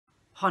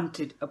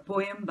Haunted, a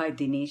poem by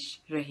Dinesh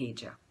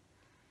Raheja.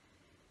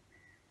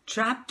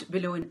 Trapped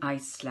below an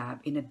ice slab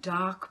in a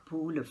dark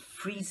pool of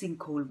freezing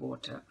cold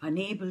water,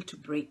 unable to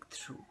break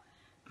through,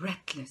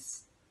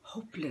 breathless,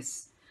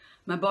 hopeless,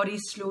 my body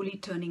slowly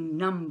turning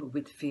numb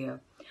with fear,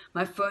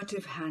 my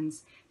furtive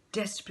hands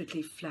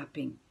desperately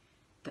flapping,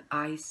 the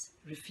ice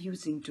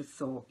refusing to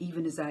thaw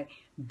even as I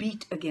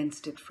beat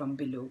against it from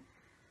below.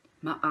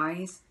 My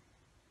eyes,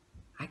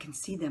 I can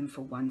see them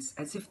for once,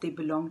 as if they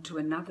belong to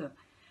another,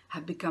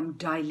 have become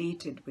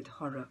dilated with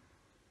horror.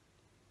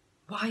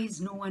 Why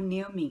is no one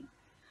near me?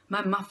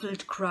 My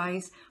muffled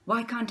cries,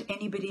 why can't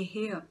anybody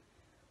hear?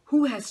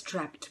 Who has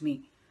trapped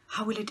me?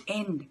 How will it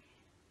end,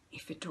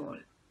 if at all?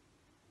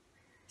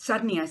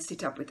 Suddenly I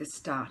sit up with a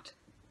start.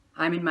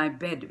 I'm in my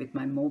bed with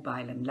my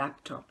mobile and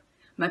laptop.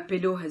 My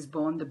pillow has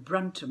borne the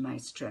brunt of my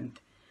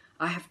strength.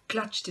 I have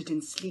clutched it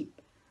in sleep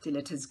till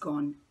it has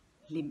gone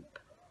limp.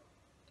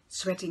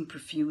 Sweating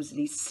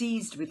profusely,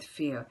 seized with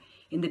fear,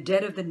 in the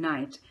dead of the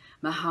night,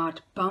 my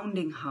heart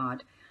pounding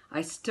hard,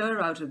 I stir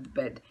out of the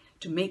bed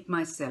to make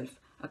myself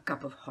a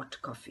cup of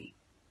hot coffee.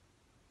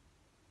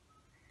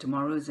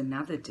 Tomorrow is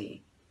another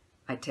day,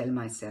 I tell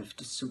myself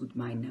to soothe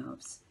my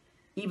nerves,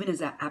 even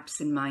as I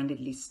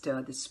absent-mindedly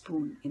stir the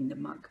spoon in the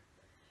mug,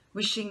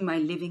 wishing my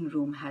living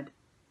room had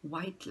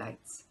white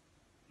lights,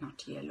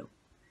 not yellow.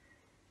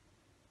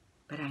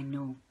 But I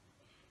know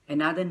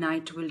another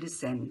night will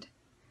descend,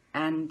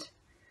 and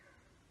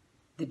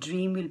the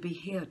dream will be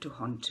here to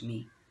haunt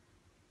me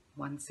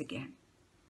once again.